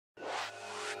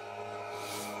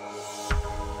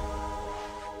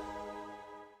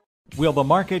Will the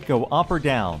market go up or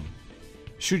down?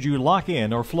 Should you lock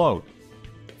in or float?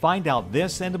 Find out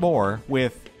this and more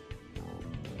with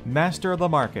Master of the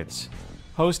Markets,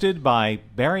 hosted by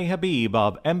Barry Habib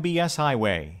of MBS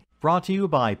Highway, brought to you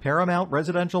by Paramount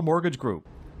Residential Mortgage Group.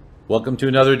 Welcome to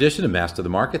another edition of Master of the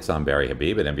Markets. I'm Barry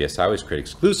Habib at MBS Highways, created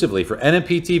exclusively for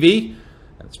NMP TV,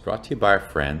 and it's brought to you by our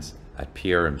friends at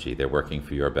PRMG. They're working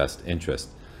for your best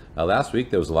interest. Now, last week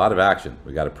there was a lot of action.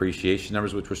 We got appreciation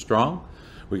numbers, which were strong.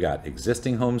 We got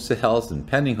existing home sales and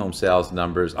pending home sales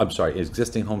numbers.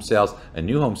 Existing home sales and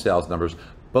new home sales numbers,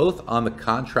 both on the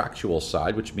contractual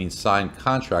side, which means signed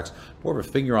contracts, more of a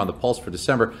finger on the pulse for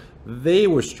December. They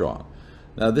were strong.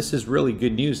 Now, this is really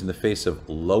good news in the face of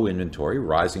low inventory,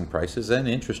 rising prices, and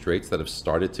interest rates that have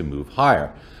started to move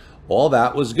higher. All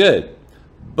that was good.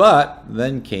 But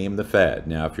then came the Fed.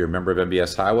 Now, if you're a member of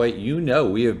MBS Highway, you know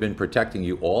we have been protecting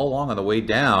you all along on the way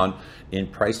down in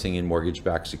pricing in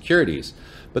mortgage-backed securities.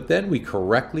 But then we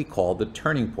correctly called the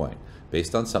turning point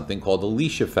based on something called the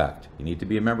leash effect. You need to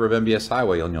be a member of MBS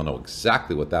Highway and you'll know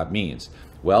exactly what that means.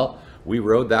 Well, we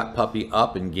rode that puppy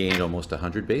up and gained almost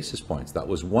 100 basis points. That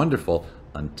was wonderful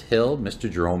until Mr.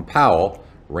 Jerome Powell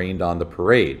rained on the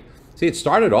parade. See, it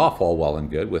started off all well and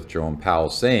good with Jerome Powell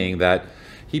saying that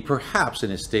he perhaps in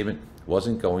his statement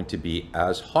wasn't going to be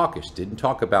as hawkish, didn't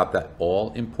talk about that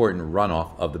all-important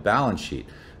runoff of the balance sheet.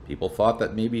 People thought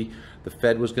that maybe the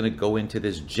Fed was going to go into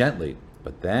this gently,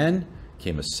 but then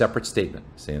came a separate statement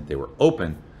saying that they were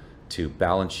open to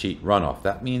balance sheet runoff.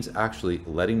 That means actually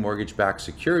letting mortgage-backed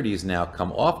securities now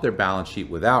come off their balance sheet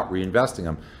without reinvesting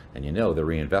them. And you know they're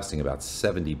reinvesting about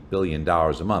 $70 billion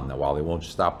a month. Now, while they won't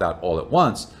stop that all at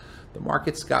once, the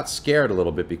markets got scared a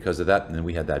little bit because of that, and then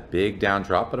we had that big down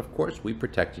drop. But of course, we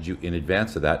protected you in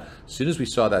advance of that. As soon as we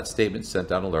saw that statement, sent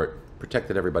out an alert,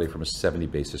 protected everybody from a 70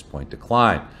 basis point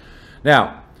decline.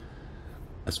 Now,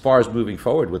 as far as moving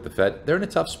forward with the Fed, they're in a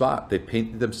tough spot. They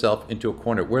painted themselves into a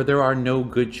corner where there are no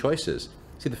good choices.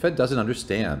 See, the Fed doesn't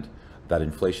understand that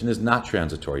inflation is not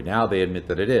transitory. Now they admit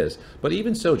that it is. But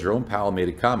even so, Jerome Powell made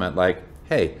a comment like,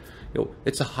 hey,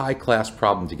 it's a high-class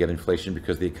problem to get inflation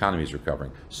because the economy is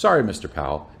recovering. Sorry, Mr.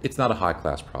 Powell, it's not a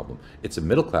high-class problem. It's a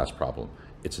middle-class problem.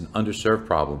 It's an underserved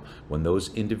problem when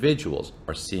those individuals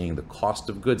are seeing the cost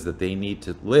of goods that they need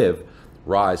to live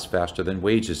rise faster than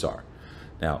wages are.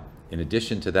 Now, in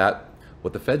addition to that,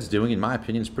 what the Fed's doing, in my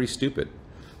opinion, is pretty stupid.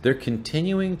 They're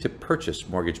continuing to purchase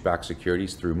mortgage-backed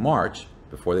securities through March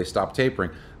before they stop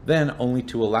tapering, then only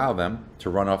to allow them to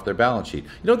run off their balance sheet. You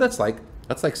know what that's like?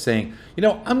 That's like saying,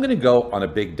 I'm going to go on a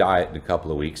big diet in a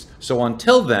couple of weeks. So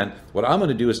until then, what I'm going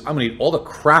to do is I'm going to eat all the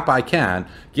crap I can.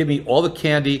 Give me all the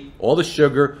candy, all the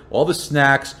sugar, all the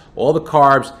snacks, all the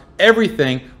carbs,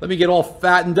 everything. Let me get all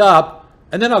fattened up,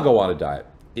 and then I'll go on a diet.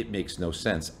 It makes no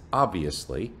sense,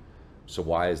 obviously. So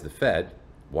why is the Fed,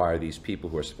 why are these people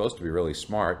who are supposed to be really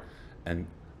smart and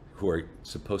who are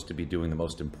supposed to be doing the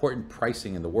most important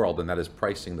pricing in the world, and that is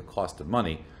pricing the cost of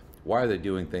money, why are they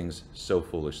doing things so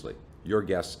foolishly? Your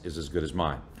guess is as good as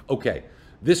mine. Okay,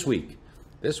 this week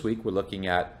we're looking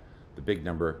at the big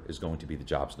number is going to be the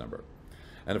jobs number.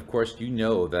 And of course, you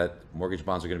know that mortgage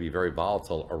bonds are going to be very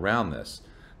volatile around this.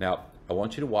 Now, I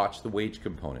want you to watch the wage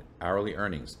component, hourly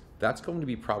earnings. That's going to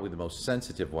be probably the most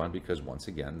sensitive one because, once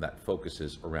again, that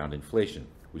focuses around inflation.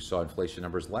 We saw inflation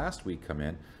numbers last week come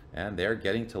in, and they're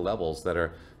getting to levels that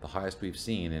are the highest we've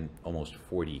seen in almost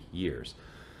 40 years.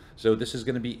 So this is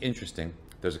going to be interesting.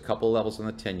 There's a couple of levels on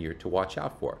the 10-year to watch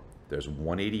out for. There's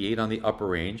 188 on the upper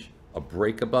range, a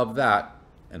break above that,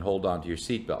 and hold on to your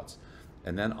seatbelts.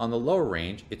 And then on the lower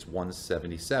range, it's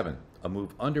 177. A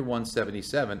move under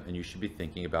 177, and you should be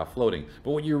thinking about floating.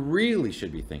 But what you really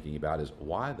should be thinking about is,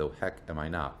 why the heck am I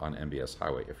not on MBS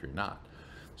Highway if you're not?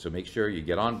 So make sure you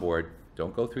get on board.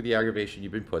 Don't go through the aggravation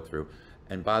you've been put through.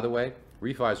 And by the way,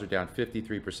 refis are down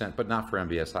 53%, but not for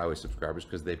MBS Highway subscribers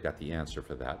because they've got the answer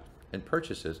for that. And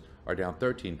purchases are down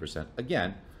 13%.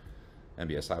 Again,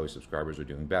 MBS Highway subscribers are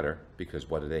doing better because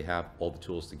what do they have? All the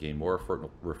tools to gain more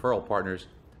referral partners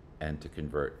and to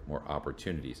convert more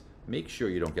opportunities. Make sure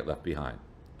you don't get left behind.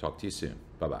 Talk to you soon.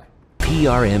 Bye-bye.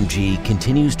 PRMG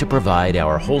continues to provide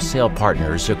our wholesale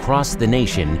partners across the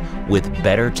nation with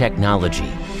better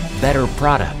technology, better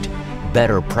product,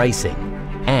 better pricing,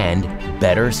 and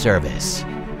better service.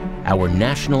 Our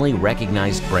nationally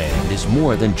recognized brand is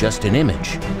more than just an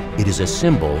image. It is a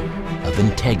symbol of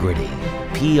integrity.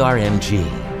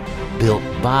 PRMG, built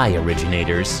by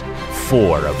originators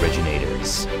for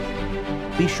originators.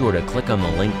 Be sure to click on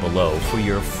the link below for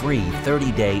your free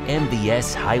 30-day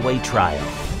MBS Highway trial.